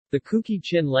The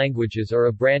Kuki-Chin languages are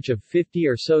a branch of 50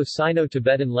 or so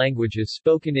Sino-Tibetan languages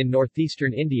spoken in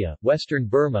northeastern India, western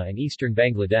Burma and eastern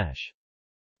Bangladesh.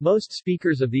 Most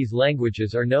speakers of these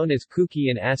languages are known as Kuki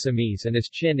in Assamese and as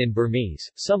Chin in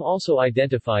Burmese. Some also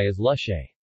identify as Lushe.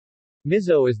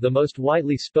 Mizo is the most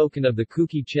widely spoken of the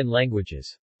Kuki-Chin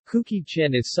languages.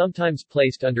 Kuki-Chin is sometimes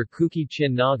placed under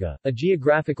Kuki-Chin Naga, a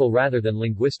geographical rather than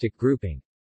linguistic grouping.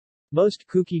 Most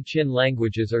Kuki-Chin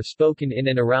languages are spoken in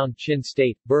and around Chin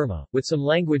State, Burma, with some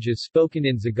languages spoken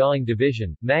in Sagaing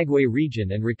Division, Magway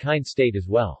Region and Rakhine State as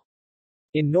well.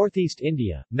 In northeast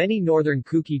India, many northern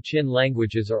Kuki-Chin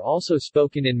languages are also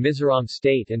spoken in Mizoram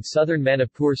State and southern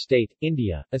Manipur State,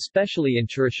 India, especially in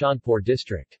Churachandpur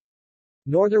district.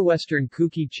 Northwestern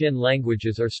Kuki-Chin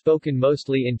languages are spoken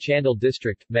mostly in Chandel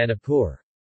district, Manipur.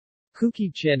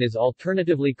 Kuki-Chin is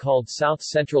alternatively called South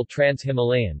Central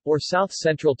Trans-Himalayan, or South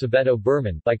Central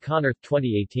Tibeto-Burman, by Connorth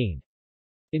 2018.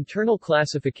 Internal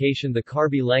classification. The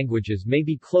Karbi languages may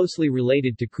be closely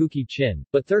related to Kuki-Chin,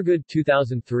 but Thurgood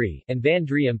 2003 and Van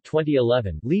Driem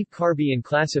 2011 leave Karbi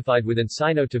unclassified within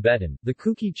Sino-Tibetan. The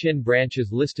Kuki-Chin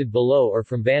branches listed below are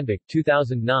from Vanbeck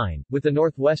 2009, with the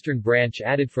northwestern branch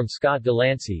added from Scott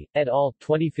Delancey, et al.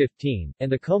 2015,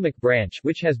 and the Comic branch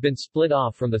which has been split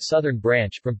off from the southern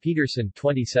branch from Peterson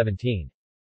 2017.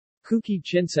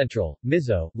 Kuki-Chin Central,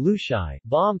 Mizo, Lushai,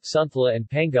 Bam, Sunthla and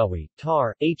Pangawi,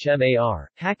 Tar, Hmar,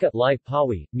 Hakka, Lai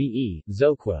Pawi, Mi'i,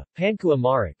 Zokwa, Pankua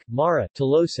Marik, Mara,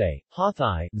 Talose,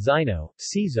 Hathai, Zino,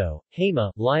 Sizo,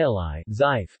 Hema, Lialai,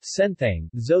 Zaif, Senthang,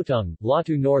 Zotung,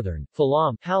 Latu Northern,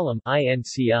 Falam, Halam,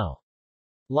 Incl.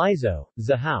 Lizo,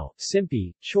 Zahao,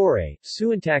 Simpi, Chore,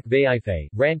 Suantak Vaife,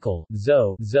 Rankal,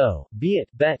 Zo, Biat,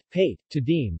 Bet, Pate,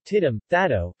 Tadim, Tidam,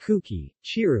 Thado, Kuki,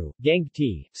 Chiru,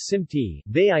 Gangti, Simti,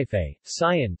 Vaife,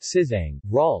 Sayan, Sizang,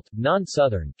 Ralt,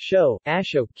 Non-Southern, Sho,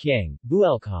 Ashok, Kiang,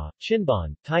 Buelka,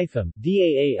 Chinban, Taifam,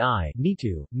 Daai,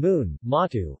 Nitu, Moon,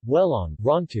 Matu, Welong,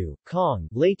 Rongtu, Kong,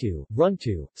 Leitu,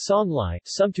 Rungtu, Songlai,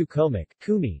 Sumtu Komik,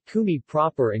 Kumi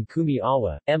proper and Kumi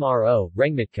Awa, Mro,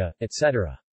 Rengmitka,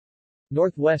 etc.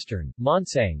 Northwestern,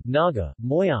 Monsang, Naga,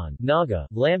 Moyan, Naga,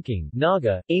 Lamking,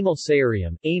 Naga, Amal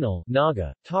Sayarium, Anal,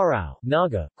 Naga, Tarao,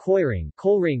 Naga, Koiring,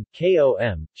 Kolring,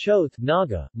 Kom, Choth,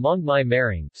 Naga, Mongmai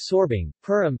Maring, Sorbing,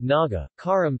 Puram, Naga,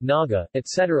 Karam, Naga,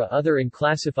 etc. Other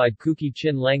unclassified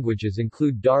Kuki-Chin languages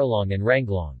include Darlong and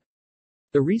Ranglong.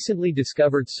 The recently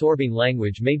discovered Sorbing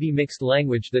language may be mixed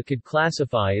language that could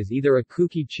classify as either a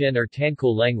Kuki-Chin or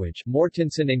Tankul language.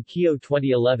 Mortensen and Keo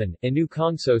 2011. Inu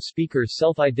Kongso speakers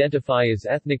self-identify as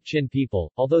ethnic Chin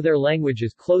people, although their language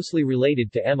is closely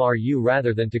related to Mru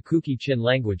rather than to Kuki-Chin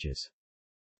languages.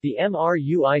 The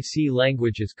Mruic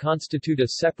languages constitute a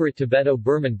separate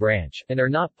Tibeto-Burman branch, and are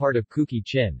not part of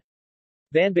Kuki-Chin.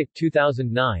 Vanbeck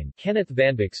 2009, Kenneth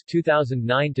Vanbeck's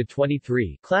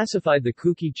 2009-23 classified the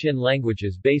Kuki-Chin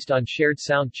languages based on shared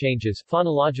sound changes,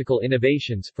 phonological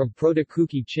innovations, from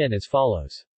Proto-Kuki-Chin as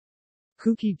follows.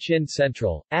 Kuki-Chin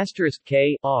Central,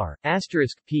 *K, R,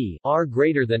 *P, R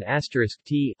greater than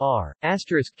 *T, R,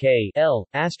 *K, L,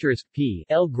 *P,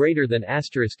 L greater than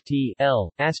 *T,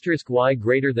 L, *Y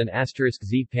greater than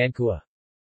 *Z Pankua.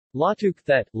 Latuk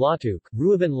Thet, Latuk,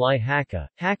 Ruavan Lai Hakka,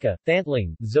 Hakka,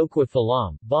 Thantling, Zokwa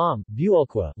Falam, Bam,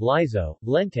 Buolkwa, Lizo,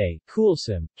 Lente,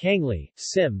 Kulsim, Kangli,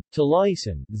 Sim,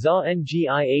 Talaisan, Za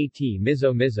Ngiat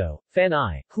Mizo,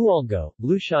 Fanai, Hualgo,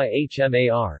 Lushai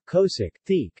Hmar, Kosik,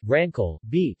 Theek, Rankal,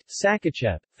 Beat,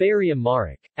 Sakachep, Farium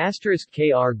Marik,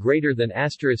 *Kr greater than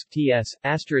 *TS,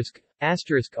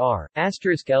 *R,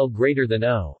 *L greater than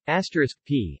O,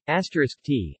 *P,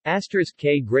 *T,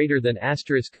 *K greater than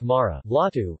 *Mara,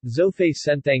 Latu, Zophe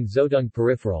Senthang Zodung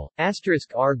peripheral,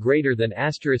 *R greater than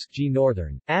 *G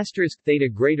northern, *Theta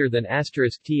greater than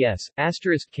 *TS,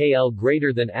 *KL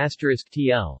greater than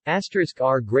 *TL,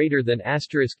 *R greater than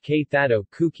 *K Thado,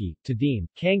 Kuki, Tadim,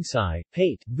 Kangsai,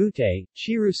 Pate, Bute,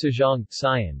 Chiru Sajong,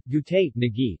 Sayan, Gute,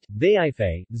 Nagit,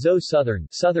 Vaife, Zo Southern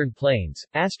Plains,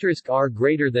 *R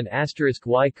greater than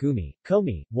Y Kumi,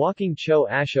 Komi, Walking Cho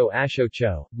Asho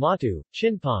Cho, Matu,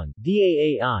 Chinpon,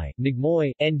 Daai,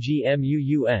 Nigmoy,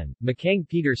 Ngmuun, McCang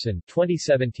Peterson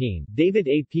 2017, David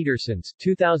A. Peterson's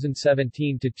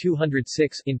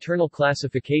 2017-206 internal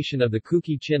classification of the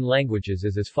Kuki-Chin languages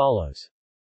is as follows.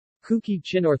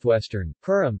 Kuki-Chin Northwestern,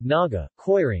 Puram, Naga,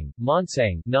 Koiring,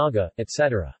 Monsang, Naga,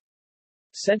 etc.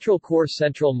 Central Core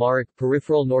Central Marik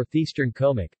Peripheral Northeastern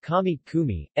Komik, Kami,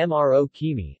 Kumi, Mro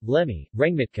Kimi, Lemi,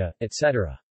 Rengmitka,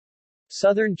 etc.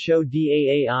 Southern Cho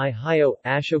Daai Hyo,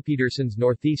 Asho. Peterson's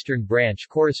northeastern branch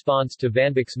corresponds to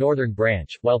Vanbeck's northern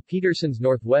branch, while Peterson's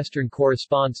northwestern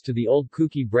corresponds to the Old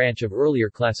Kuki branch of earlier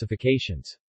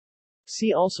classifications.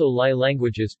 See also Lai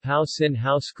languages Pao Sin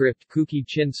Hao script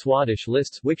Kuki-Chin Swadesh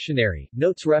lists Wiktionary,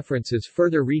 notes references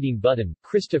further reading button,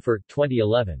 Christopher,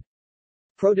 2011.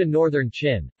 Proto-Northern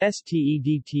Chin.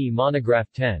 STEDT Monograph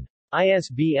 10.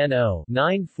 ISBN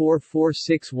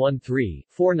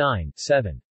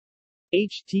 0-944613497.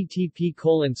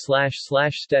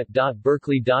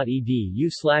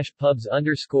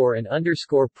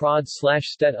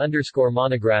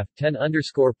 http://stet.berkeley.edu/pubs_and_prod/stet_monograph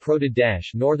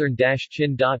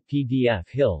 10-proto-chin.pdf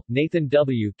Hill, Nathan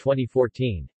W.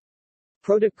 2014.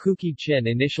 Proto-Kuki-Chin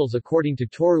Initials according to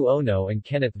Toru Ono and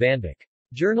Kenneth Vanbeck.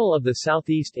 Journal of the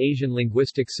Southeast Asian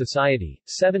Linguistics Society,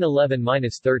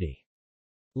 711-30.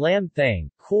 Lam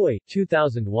Thang, Khoi,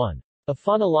 2001. A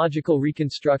Phonological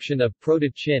Reconstruction of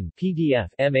Proto-Chin PDF,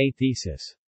 MA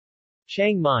Thesis.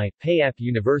 Chiang Mai, Payap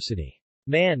University.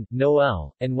 Mann,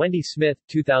 Noel, and Wendy Smith,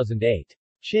 2008.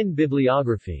 Chin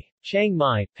Bibliography. Chiang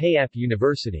Mai, Payap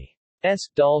University. S.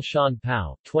 Dal Shan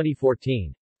Pao,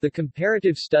 2014. The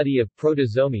Comparative Study of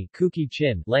Proto-Zomi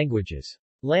Kuki-Chin Languages.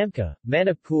 Lamka,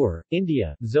 Manipur,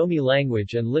 India, Zomi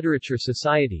Language and Literature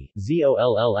Society,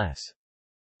 ZOLLS.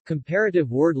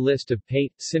 Comparative Word List of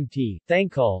Pate, Simti,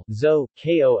 Thankal, Zo,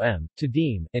 Kom,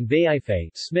 Tadim, and Vaife,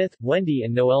 Smith, Wendy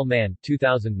and Noel Mann,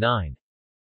 2009.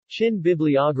 Chin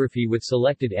Bibliography with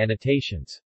selected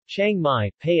annotations. Chiang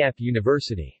Mai, Payap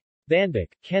University.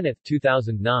 Vanbeck, Kenneth,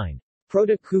 2009.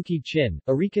 Proto-Kuki-Chin,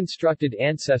 a reconstructed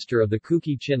ancestor of the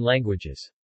Kuki-Chin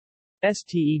languages.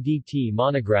 STEDT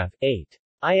Monograph, 8.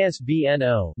 ISBN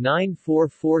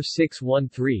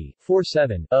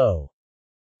 0-944613470.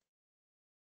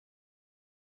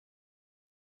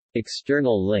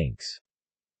 External links.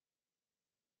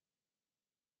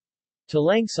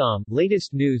 Talangsam,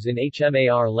 latest news in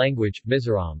HMAR language,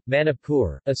 Mizoram,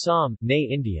 Manipur, Assam, Nay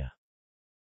India.